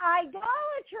and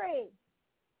idolatry.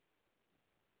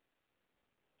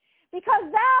 Because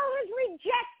thou hast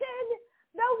rejected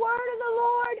the word of the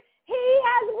Lord, he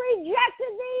has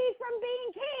rejected thee from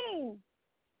being king.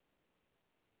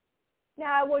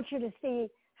 Now I want you to see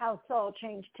how Saul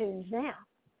changed tunes now.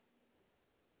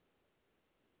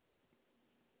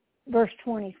 Verse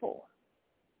 24.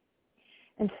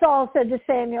 And Saul said to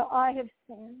Samuel, I have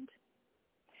sinned,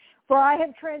 for I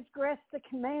have transgressed the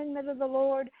commandment of the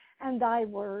Lord and thy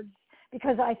words,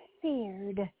 because I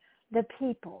feared the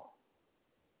people,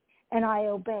 and I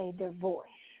obeyed their voice.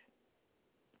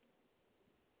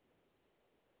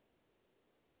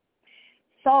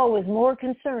 Saul was more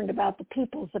concerned about the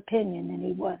people's opinion than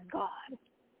he was God.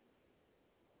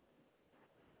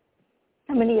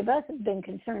 How many of us have been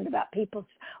concerned about people's,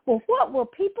 well, what will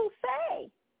people say?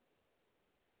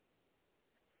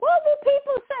 What will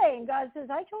people say? And God says,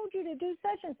 I told you to do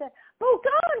such and such. Oh,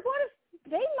 God, what if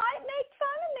they might make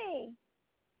fun of me?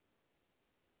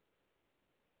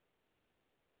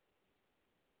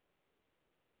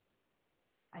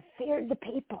 I feared the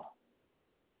people,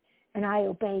 and I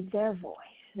obeyed their voice.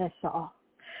 That's all.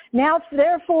 Now,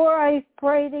 therefore, I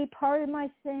pray thee, pardon my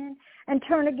sin, and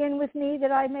turn again with me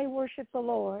that I may worship the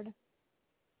Lord.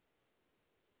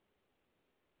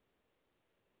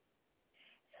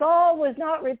 Saul was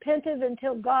not repentant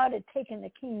until God had taken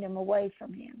the kingdom away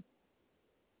from him.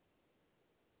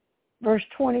 Verse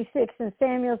 26, and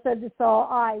Samuel said to Saul,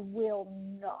 I will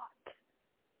not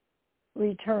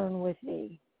return with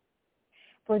thee,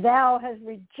 for thou hast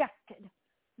rejected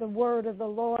the word of the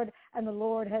Lord, and the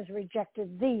Lord has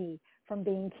rejected thee from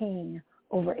being king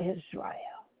over Israel.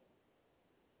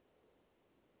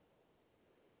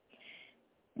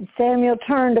 And Samuel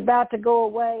turned about to go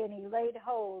away, and he laid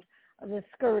hold of the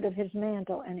skirt of his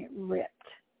mantle, and it ripped.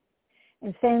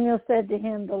 And Samuel said to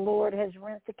him, the Lord has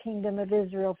rent the kingdom of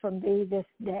Israel from thee this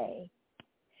day,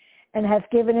 and hath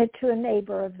given it to a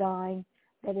neighbor of thine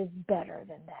that is better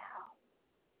than thou.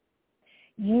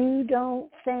 You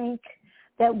don't think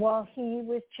that while he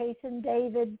was chasing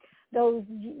David those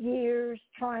years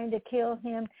trying to kill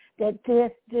him, that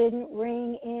this didn't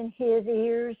ring in his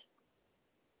ears?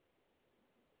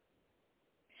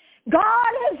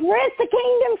 God has ripped the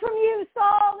kingdom from you,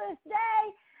 Saul, this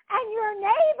day, and your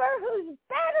neighbor who's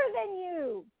better than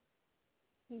you,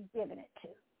 he's given it to.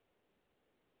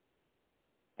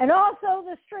 And also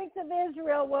the strength of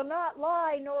Israel will not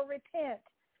lie nor repent,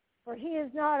 for he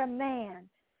is not a man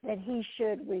that he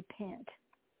should repent.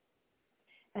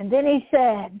 And then he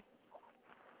said,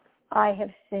 I have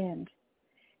sinned.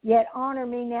 Yet honor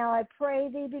me now, I pray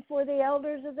thee, before the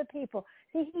elders of the people.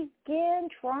 See, he's again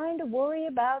trying to worry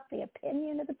about the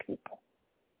opinion of the people.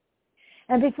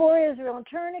 And before Israel,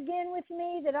 turn again with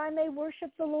me, that I may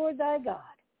worship the Lord thy God.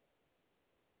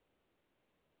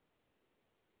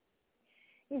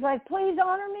 He's like, please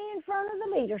honor me in front of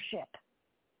the leadership.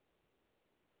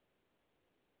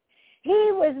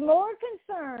 He was more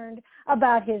concerned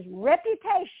about his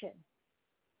reputation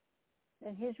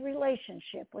than his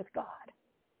relationship with God.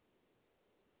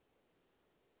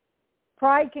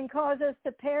 Pride can cause us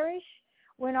to perish.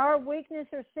 When our weakness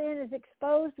or sin is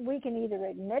exposed, we can either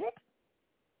admit it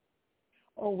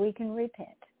or we can repent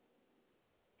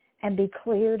and be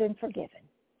cleared and forgiven.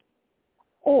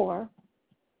 Or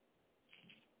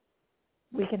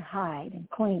we can hide and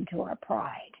cling to our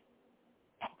pride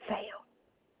and fail.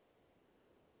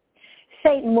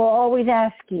 Satan will always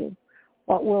ask you,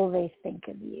 what will they think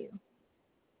of you?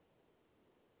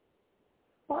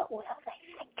 What will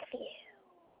they think of you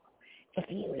if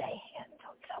you lay hands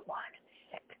on someone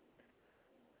who's sick?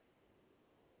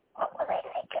 What will they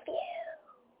think of you?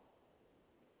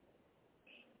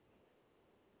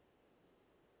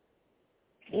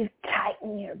 If you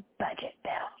tighten your budget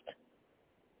belt,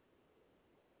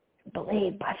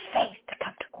 believe by faith to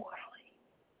come to glory,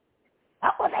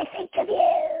 what will they think of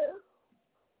you?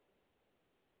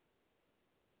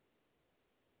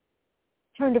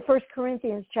 Turn to 1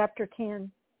 Corinthians chapter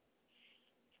 10,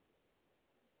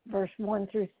 verse 1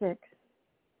 through 6.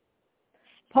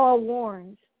 Paul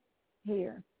warns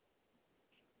here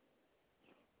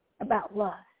about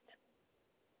lust,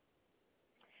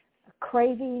 a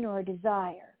craving or a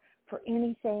desire for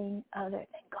anything other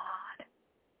than God.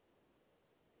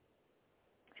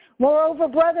 Moreover,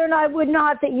 brethren, I would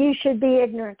not that you should be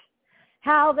ignorant,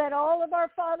 how that all of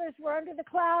our fathers were under the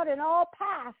cloud and all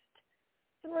passed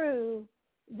through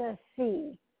the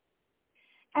sea,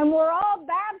 and were all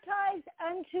baptized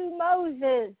unto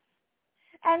Moses,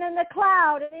 and in the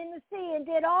cloud and in the sea, and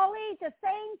did all eat the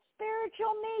same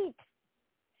spiritual meat,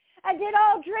 and did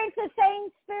all drink the same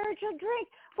spiritual drink,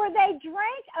 for they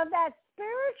drank of that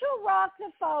spiritual rock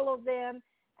that followed them,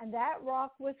 and that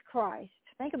rock was Christ.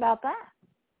 Think about that.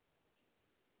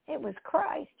 It was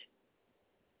Christ.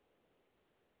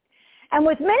 And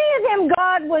with many of them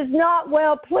God was not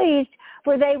well pleased,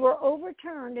 for they were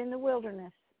overturned in the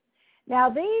wilderness. Now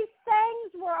these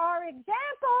things were our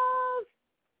examples,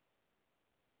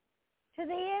 to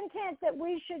the intent that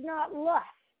we should not lust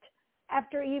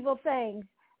after evil things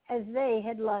as they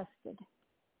had lusted.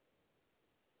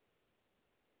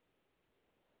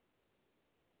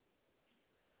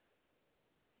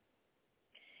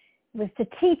 It was to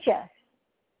teach us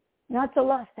not to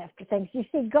lust after things. You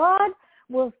see, God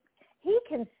He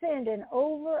can send an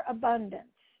overabundance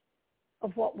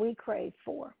of what we crave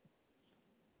for.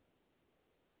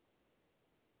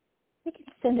 He can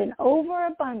send an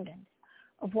overabundance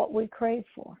of what we crave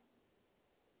for.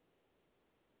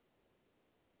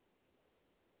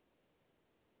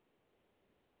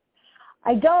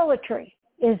 Idolatry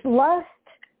is lust,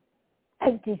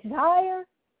 a desire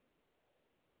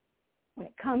when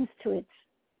it comes to its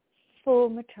full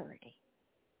maturity.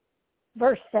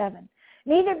 Verse 7.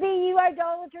 Neither be you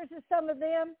idolaters as some of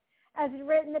them, as is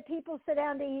written, the people sit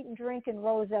down to eat and drink and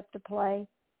rose up to play.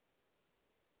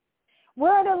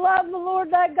 We're to love the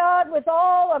Lord thy God with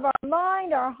all of our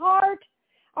mind, our heart,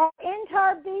 our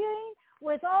entire being,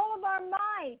 with all of our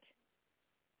might.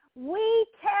 We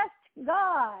test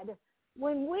God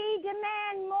when we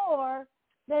demand more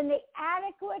than the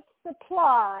adequate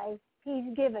supply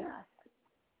he's given us.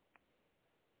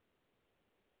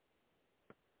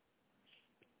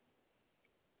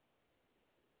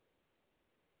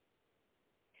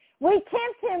 We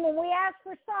tempt him when we ask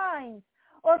for signs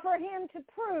or for him to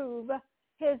prove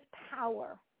his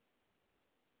power.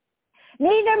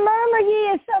 Neither murmur ye,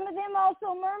 as some of them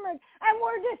also murmured, and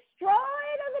were destroyed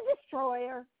of the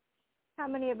destroyer. How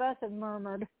many of us have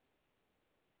murmured?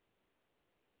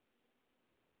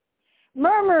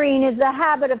 Murmuring is the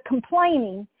habit of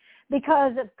complaining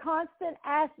because of constant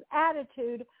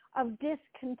attitude of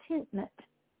discontentment.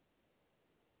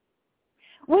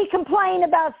 We complain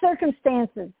about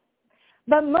circumstances,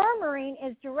 But murmuring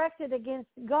is directed against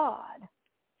God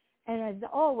and is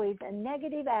always a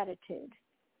negative attitude.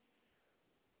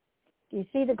 Do you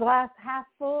see the glass half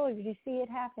full or do you see it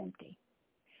half empty?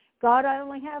 God, I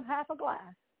only have half a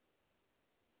glass.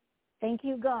 Thank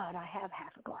you, God, I have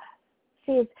half a glass.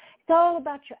 See, it's all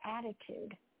about your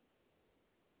attitude.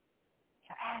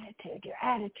 Your attitude, your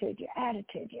attitude, your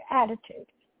attitude, your attitude.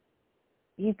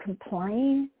 You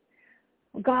complain.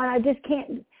 Well, God,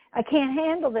 I can't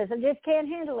handle this. I just can't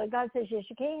handle it. God says, yes,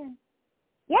 you can.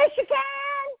 Yes, you can.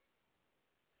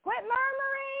 Quit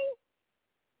murmuring.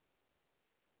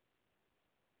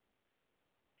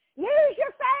 Use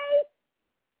your faith.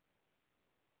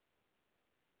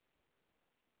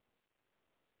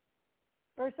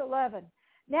 Verse 11.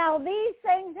 Now these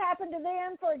things happened to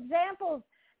them for examples.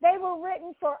 They were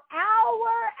written for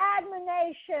our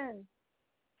admonition,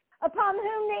 upon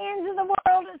whom the ends of the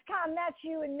world has come. That's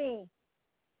you and me.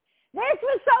 This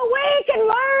was so we can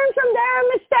learn from their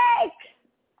mistakes.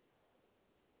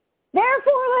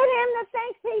 Therefore let him that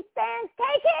thinks he stands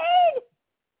take heed,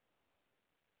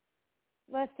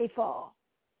 lest he fall.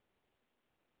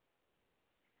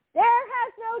 There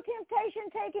has no temptation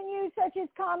taken you such as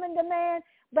common to man,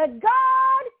 but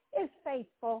God is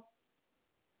faithful,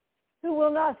 who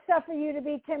will not suffer you to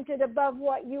be tempted above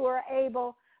what you are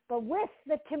able, but with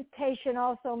the temptation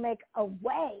also make a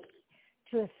way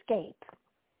to escape,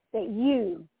 that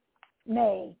you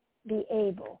may be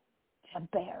able to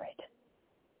bear it.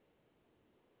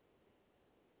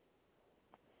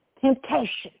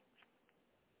 Temptation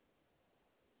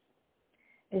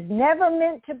is never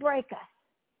meant to break us,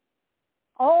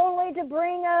 only to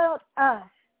bring out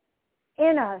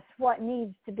in us what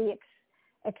needs to be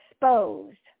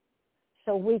exposed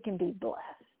so we can be blessed.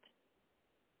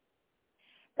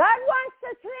 God wants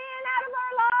the sin out of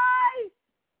our lives.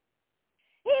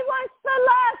 He wants the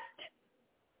lust,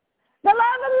 the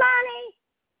love of money,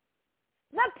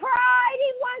 the pride.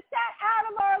 He wants that out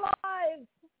of our lives.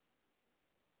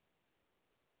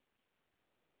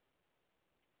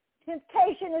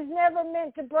 Temptation is never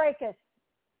meant to break us,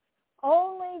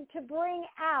 only to bring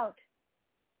out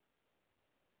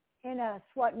in us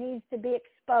what needs to be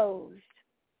exposed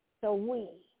so we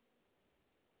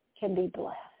can be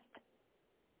blessed.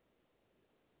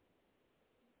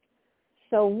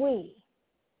 So we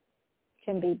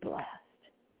can be blessed.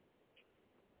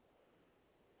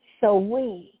 So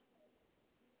we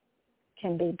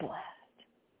can be blessed.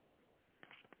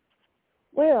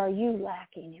 Where are you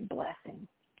lacking in blessing?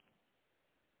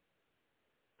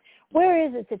 Where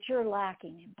is it that you're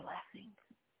lacking in blessing?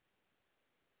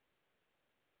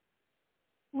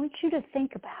 I want you to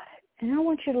think about it. And I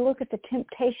want you to look at the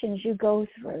temptations you go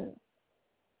through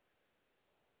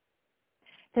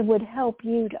that would help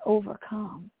you to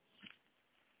overcome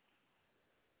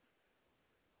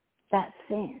that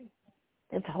sin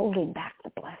that's holding back the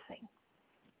blessing.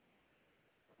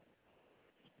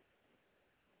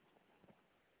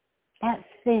 That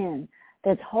sin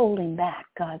that's holding back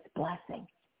God's blessing.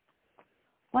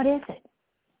 What is it?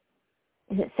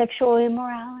 Is it sexual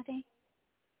immorality?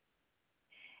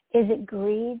 Is it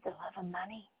greed, the love of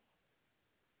money?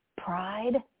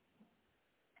 Pride?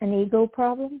 An ego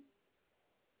problem?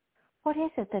 What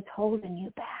is it that's holding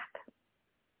you back?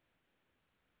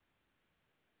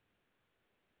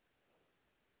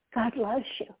 God loves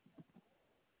you.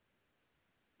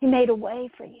 He made a way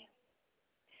for you.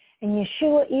 And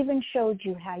Yeshua even showed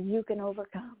you how you can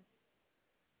overcome.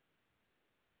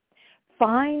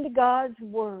 Find God's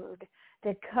word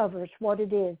that covers what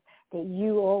it is that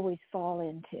you always fall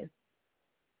into.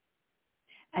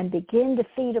 And begin to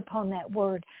feed upon that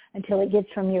word until it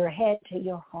gets from your head to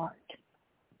your heart.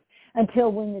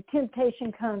 Until when the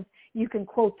temptation comes, you can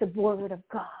quote the word of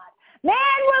God. Man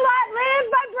will not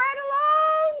live by bread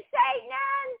alone,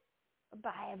 Satan, but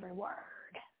by every word.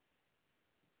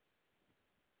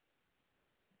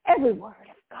 Every word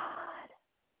of God.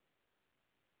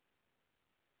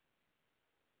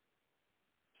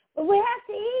 But we have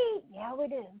to eat. Yeah, we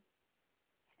do.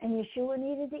 And Yeshua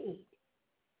needed to eat.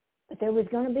 But there was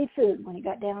going to be food when he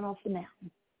got down off the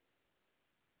mountain.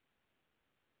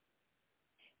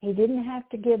 He didn't have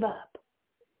to give up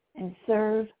and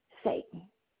serve Satan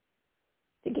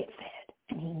to get fed.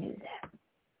 And he knew that.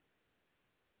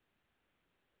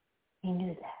 He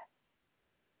knew that.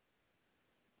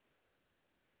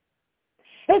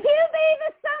 If you be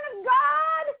the Son of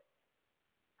God,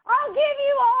 I'll give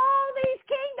you all these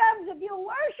kingdoms if you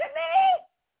worship me.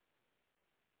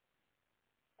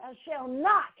 Thou shalt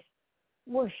not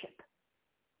worship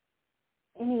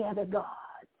any other gods.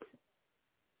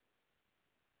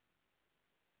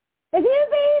 If you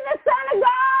be the Son of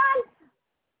God,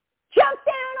 jump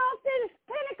down off this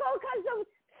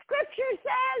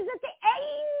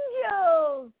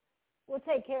will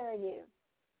take care of you.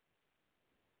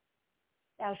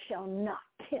 Thou shalt not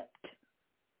tempt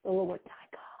the Lord thy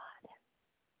God.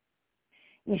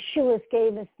 Yeshua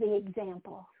gave us the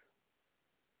example.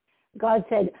 God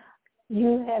said,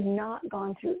 you have not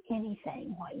gone through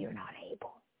anything while you're not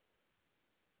able.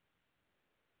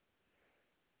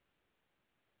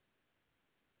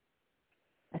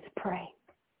 Let's pray.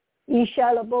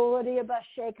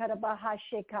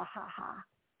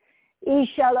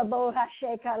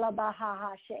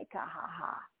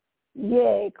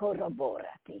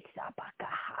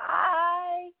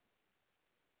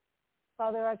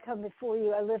 Father, I come before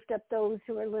you. I lift up those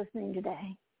who are listening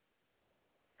today.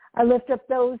 I lift up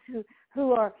those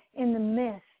who are in the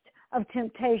midst of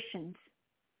temptations.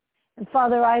 And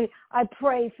Father, I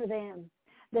pray for them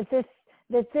that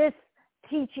this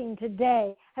teaching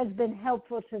today has been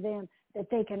helpful to them, that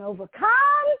they can overcome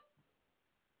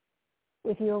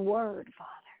with your word,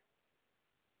 Father.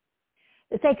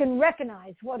 That they can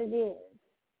recognize what it is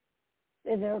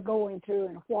that they're going through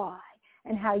and why,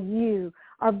 and how you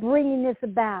are bringing this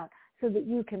about so that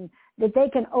they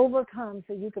can overcome,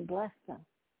 so you can bless them.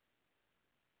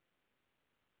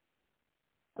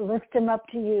 I lift them up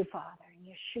to you, Father, in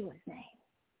Yeshua's name.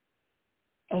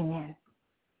 Amen.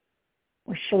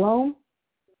 With shalom,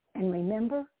 and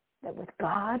remember that with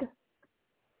God,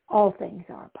 all things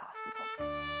are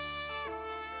possible.